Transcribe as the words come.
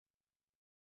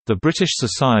The British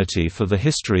Society for the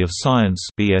History of Science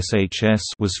 (BSHS)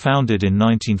 was founded in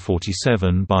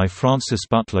 1947 by Francis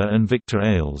Butler and Victor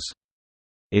Ailes.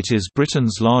 It is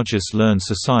Britain's largest learned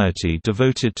society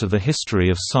devoted to the history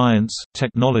of science,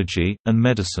 technology, and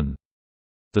medicine.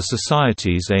 The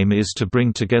Society's aim is to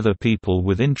bring together people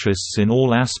with interests in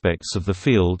all aspects of the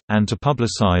field, and to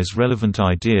publicize relevant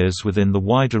ideas within the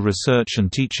wider research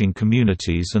and teaching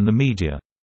communities and the media.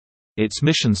 Its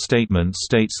mission statement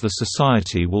states the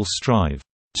Society will strive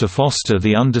to foster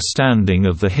the understanding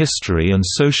of the history and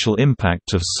social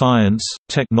impact of science,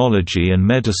 technology and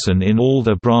medicine in all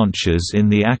their branches in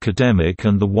the academic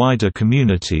and the wider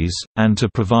communities, and to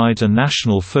provide a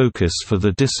national focus for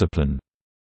the discipline.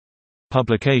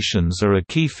 Publications are a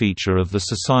key feature of the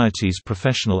Society's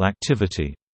professional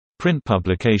activity. Print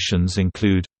publications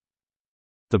include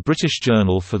the British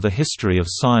Journal for the History of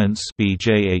Science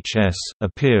 (BJHS), a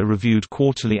peer-reviewed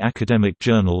quarterly academic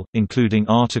journal, including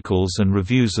articles and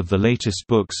reviews of the latest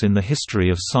books in the history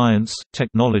of science,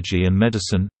 technology and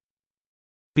medicine.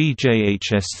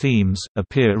 BJHS Themes, a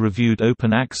peer-reviewed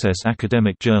open-access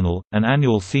academic journal, an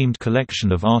annual themed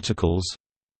collection of articles.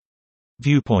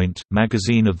 Viewpoint,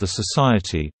 magazine of the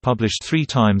Society, published 3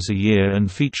 times a year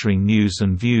and featuring news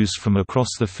and views from across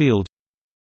the field.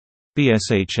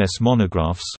 BSHS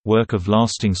Monographs, work of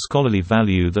lasting scholarly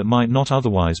value that might not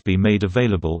otherwise be made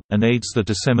available, and aids the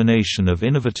dissemination of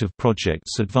innovative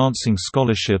projects advancing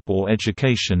scholarship or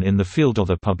education in the field.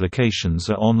 Other publications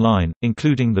are online,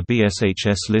 including the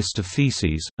BSHS List of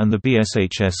Theses, and the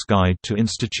BSHS Guide to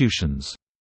Institutions.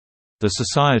 The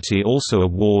Society also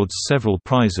awards several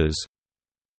prizes.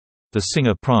 The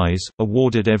Singer Prize,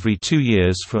 awarded every 2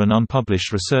 years for an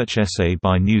unpublished research essay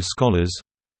by new scholars.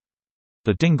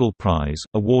 The Dingle Prize,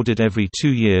 awarded every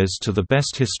 2 years to the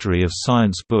best history of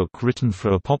science book written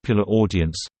for a popular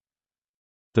audience.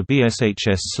 The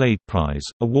BSHS Slade Prize,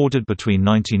 awarded between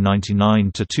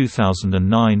 1999 to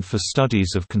 2009 for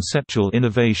studies of conceptual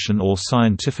innovation or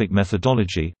scientific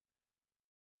methodology.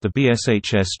 The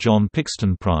BSHS John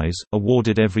Pixton Prize,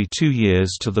 awarded every 2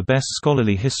 years to the best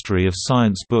scholarly history of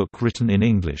science book written in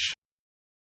English.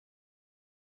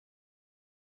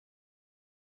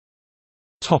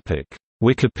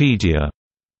 Wikipedia.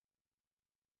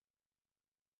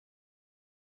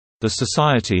 The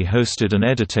Society hosted an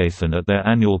editathon at their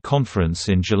annual conference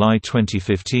in July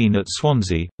 2015 at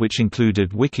Swansea, which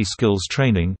included wiki skills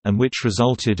training, and which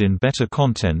resulted in better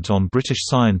content on British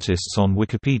scientists on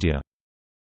Wikipedia.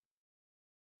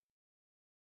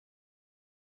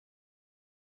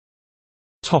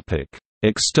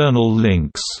 External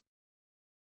links.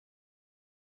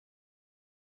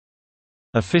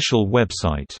 Official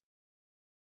website.